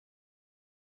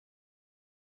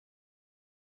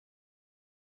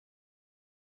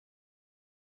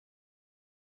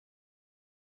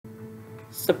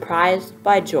Surprised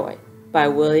by Joy by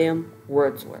William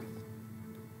Wordsworth.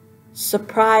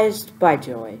 Surprised by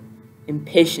joy,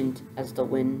 impatient as the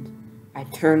wind, I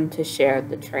turn to share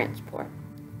the transport.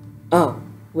 Oh,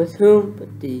 with whom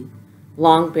but thee,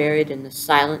 long buried in the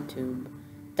silent tomb,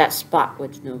 that spot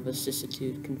which no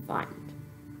vicissitude can find.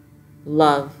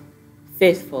 Love,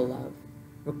 faithful love,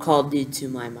 recalled thee to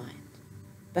my mind.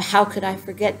 But how could I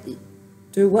forget thee?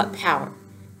 Through what power,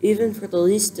 even for the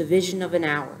least division of an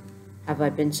hour, have I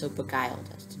been so beguiled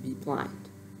as to be blind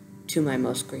to my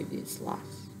most grievous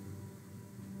loss?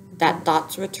 That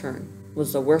thought's return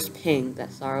was the worst pang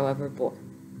that sorrow ever bore,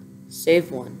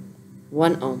 save one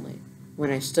only,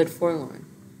 when I stood forlorn,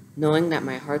 knowing that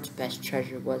my heart's best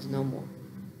treasure was no more,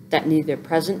 that neither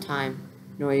present time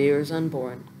nor years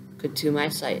unborn could to my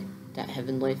sight that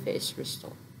heavenly face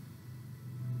restore.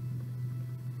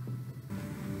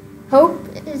 Hope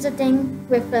is a Thing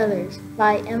with Feathers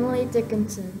by Emily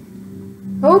Dickinson.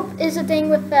 Hope is a thing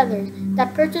with feathers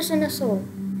that perches in a soul,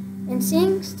 and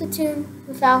sings the tune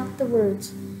without the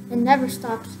words, and never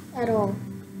stops at all.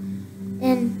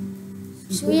 And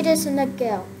sweetest in a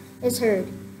gale is heard.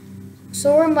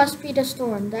 Sore must be the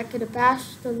storm that could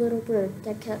abash the little bird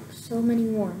that kept so many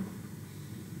warm.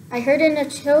 I heard in the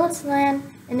chillest land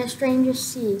and the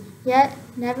strangest sea, yet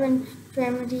never in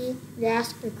extremity they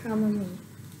asked the crumb of me.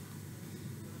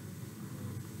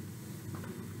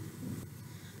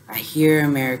 I hear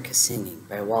America singing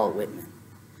by Walt Whitman.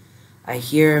 I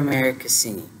hear America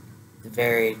singing, the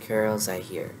varied carols I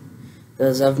hear,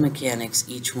 those of mechanics,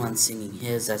 each one singing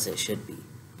his as it should be,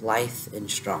 blithe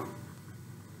and strong.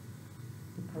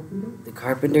 The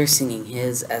carpenter singing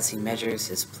his as he measures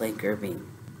his plank or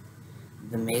beam,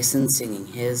 the mason singing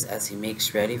his as he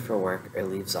makes ready for work or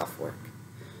leaves off work,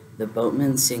 the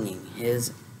boatman singing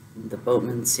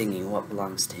what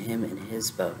belongs to him in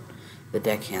his boat, the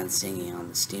deckhand singing on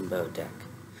the steamboat deck,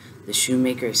 the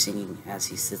shoemaker singing as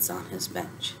he sits on his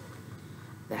bench,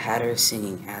 the hatter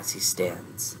singing as he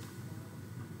stands,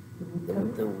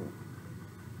 the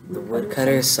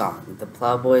woodcutter's song, the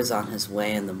plowboy's on his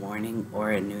way in the morning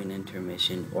or at noon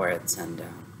intermission or at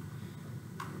sundown,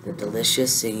 the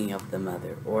delicious singing of the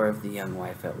mother or of the young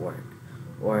wife at work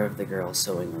or of the girl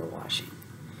sewing or washing,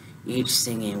 each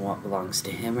singing what belongs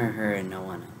to him or her and no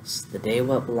one else, the day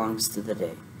what belongs to the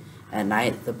day. At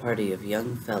night, the party of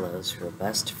young fellows,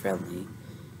 robust, friendly,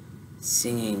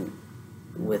 singing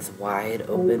with wide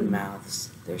open mouths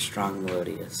their strong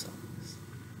melodious songs.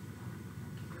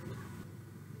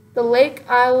 The Lake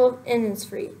Isle of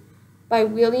Innisfree by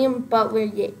William Butler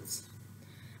Yeats.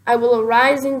 I will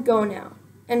arise and go now,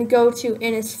 and go to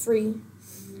Innisfree,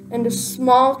 and a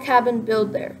small cabin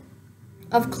build there,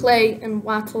 of clay and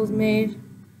wattles made.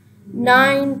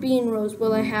 9 bean rows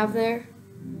will I have there,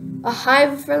 a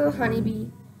hive for the honeybee,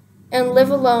 and live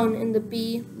alone in the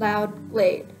bee-loud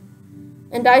glade.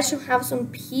 And I shall have some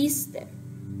peace there,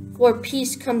 for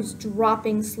peace comes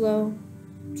dropping slow,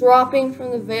 dropping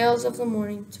from the vales of the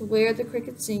morning to where the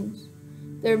cricket sings,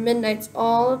 their midnights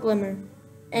all a glimmer,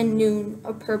 and noon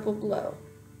a purple glow.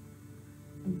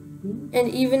 And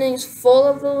evenings full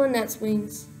of the linnet's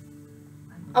wings.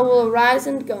 I will arise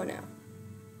and go now,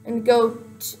 and go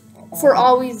for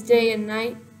always day and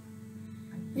night.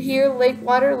 I hear lake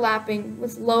water lapping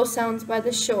with low sounds by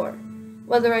the shore.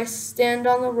 Whether I stand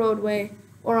on the roadway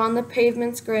or on the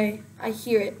pavement's gray, I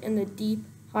hear it in the deep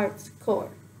heart's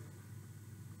core.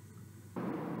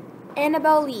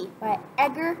 Annabel Lee by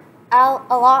Edgar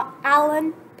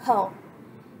Allan Poe.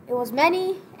 It was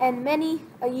many and many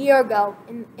a year ago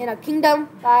in a kingdom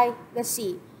by the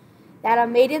sea that a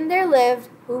maiden there lived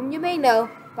whom you may know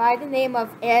by the name of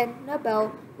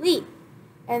Annabel Lee.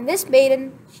 And this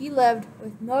maiden, she lived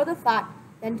with no other thought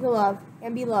than to love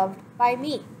and be loved by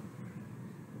me.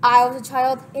 I was a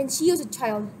child, and she was a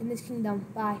child in this kingdom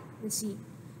by the sea.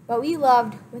 But we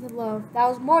loved with a love that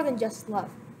was more than just love.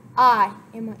 I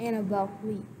am Annabel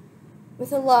Lee,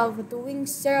 with a love that the winged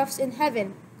seraphs in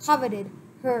heaven coveted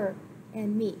her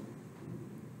and me.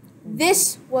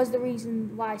 This was the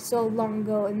reason why so long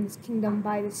ago in this kingdom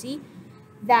by the sea,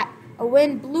 that a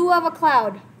wind blew of a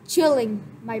cloud, chilling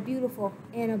my beautiful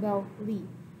Annabel Lee,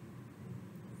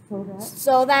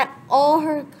 so that all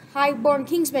her high-born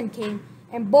kingsmen came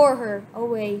and bore her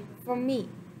away from me,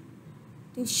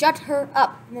 to shut her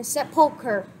up in a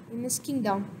sepulchre in this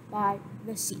kingdom by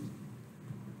the sea.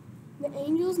 The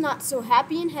angels not so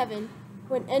happy in heaven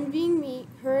when envying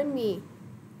her and me.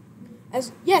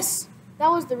 Yes,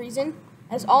 that was the reason,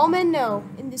 as all men know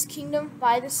in this kingdom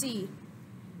by the sea,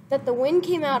 that the wind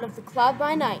came out of the cloud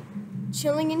by night,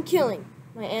 chilling and killing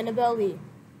my Annabel Lee.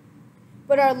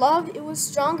 But our love, it was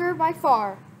stronger by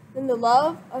far, than the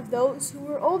love of those who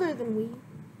were older than we,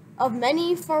 of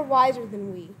many far wiser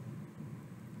than we.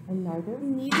 And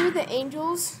Neither the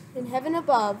angels in heaven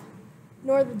above,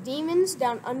 nor the demons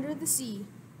down under the sea,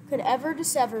 could ever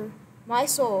dissever my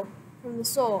soul from the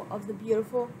soul of the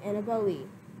beautiful Annabel Lee.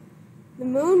 The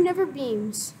moon never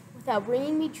beams without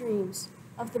bringing me dreams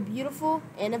of the beautiful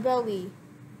Annabel Lee,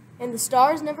 and the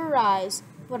stars never rise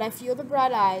but I feel the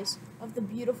bright eyes of the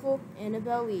beautiful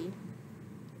Annabel Lee.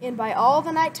 And by all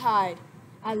the night tide,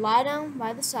 I lie down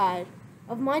by the side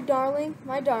of my darling,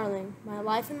 my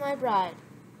life and my bride,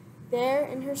 there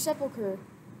in her sepulchre,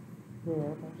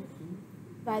 there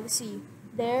by the sea,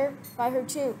 there by her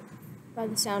tomb, by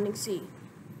the sounding sea.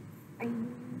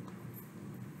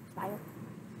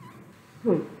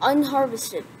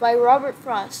 Unharvested by Robert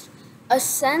Frost, a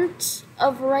scent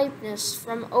of ripeness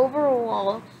from over a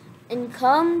wall, and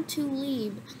come to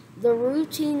leave the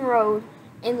routine road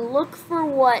and look for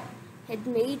what had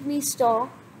made me stall.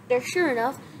 There, sure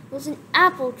enough, was an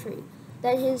apple tree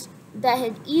that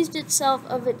had eased itself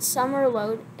of its summer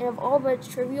load and of all but its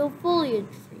trivial foliage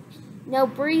free. Now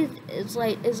breathed as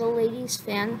light as a lady's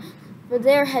fan, for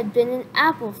there had been an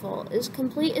apple full, as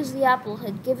complete as the apple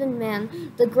had given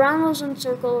man. The ground was a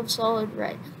circle of solid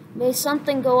red. May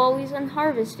something go always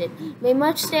unharvested. May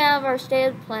much stay out of our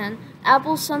stated plan.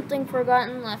 Apples something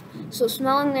forgotten left, so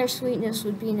smelling their sweetness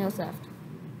would be no theft.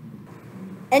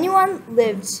 Anyone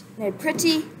lived in a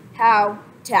pretty how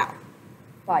town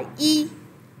by E.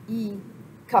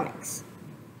 Cummings.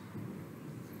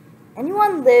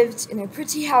 Anyone lived in a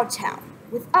pretty how town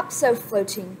with up so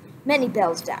floating many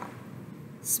bells down.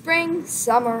 Spring,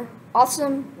 summer,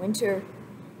 autumn, winter,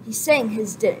 he sang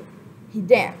his din, he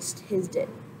danced his din.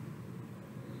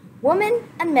 Women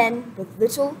and men, both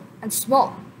little and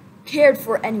small, cared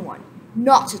for anyone,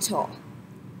 not at all.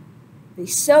 They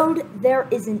sowed their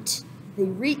isn't, they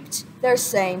reaped their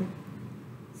same.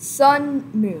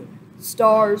 Sun, moon,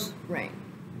 stars, rain.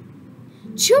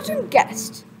 Children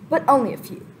guessed, but only a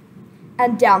few,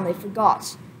 and down they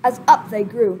forgot as up they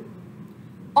grew.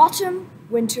 Autumn,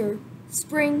 winter,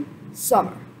 spring,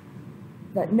 summer,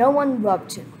 that no one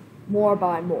loved him more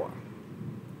by more.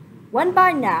 When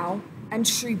by now, and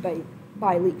tree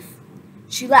by leaf,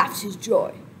 she laughed his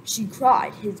joy, she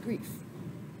cried his grief.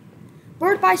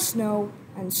 Bird by snow,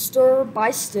 and stir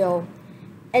by still,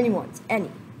 anyone's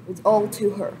any was all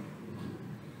to her.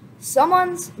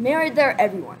 Someone's married their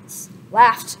everyone's,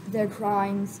 laughed their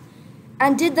crimes,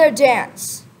 and did their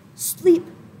dance, sleep,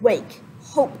 wake,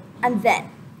 hope, and then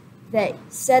they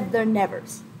said their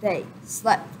nevers, they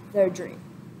slept their dream.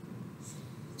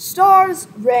 Stars,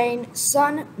 rain,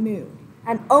 sun, moon,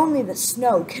 and only the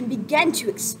snow can begin to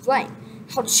explain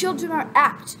how children are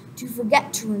apt to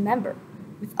forget to remember,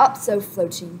 with up so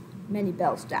floating many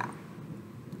bells down.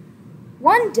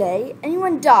 One day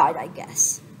anyone died, I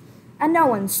guess, and no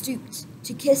one stooped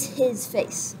to kiss his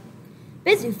face.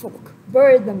 Busy folk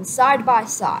buried them side by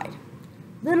side,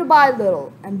 little by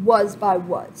little and was by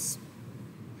was.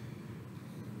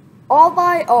 All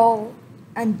by all,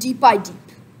 and deep by deep,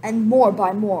 and more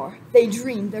by more, they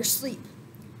dreamed their sleep.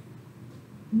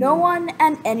 No one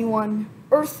and anyone,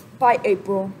 earth by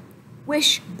April,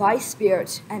 wish by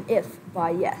spirit, and if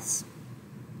by yes.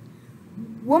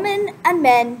 Woman and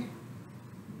men,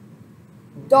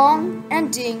 dong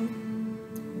and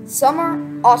ding,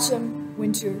 summer, autumn,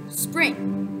 winter,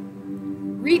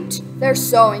 spring, reaped their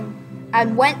sowing,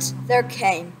 and went their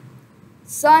came,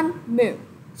 sun, moon,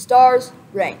 stars,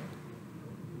 rain.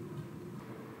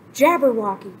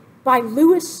 Jabberwocky by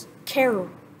Lewis Carroll.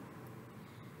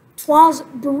 'Twas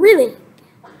brillig,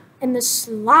 and the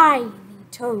slithy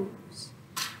toes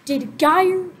did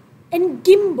gyre and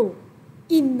gimble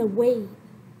in the wave.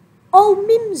 All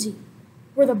mimsy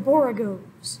were the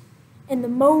borogoves, and the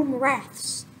mome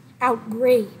raths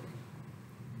outgrave.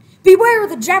 Beware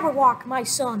the jabberwock, my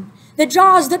son, the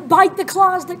jaws that bite, the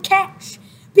claws that catch.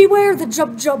 Beware the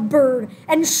jub-jub bird,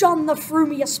 and shun the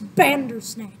frumious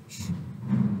bandersnatch.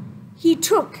 He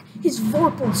took his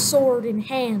vorpal sword in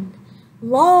hand.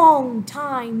 Long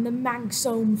time the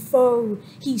manxome foe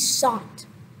he sought.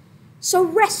 So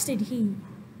rested he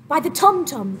by the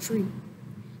tum-tum tree,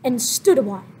 and stood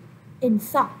awhile in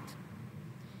thought.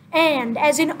 And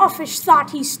as in uffish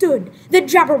thought he stood, the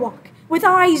jabberwock, with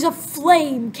eyes of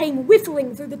flame, came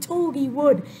whiffling through the tulgey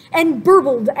wood, and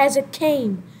burbled as it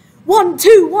came. 1,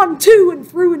 2, 1, 2, and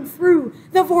through,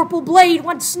 the vorpal blade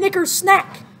went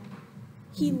snicker-snack.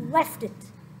 He left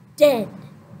it dead,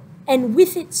 and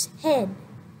with its head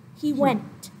he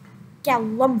went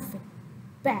galumphing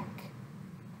back.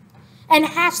 And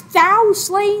hast thou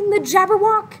slain the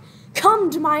jabberwock?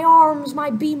 come to my arms, my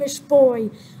beamish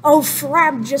boy. Oh,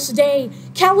 frabjous day,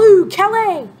 Callooh,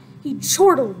 Calais, he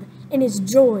chortled in his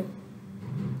joy.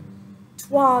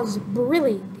 'Twas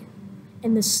brillig,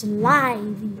 and the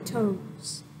slithy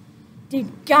toes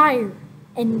did gyre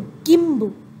and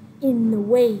gimble in the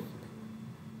wabe.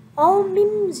 All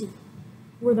mimsy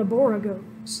were the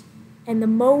borogoves, and the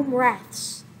mome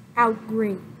raths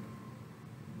outgrabe.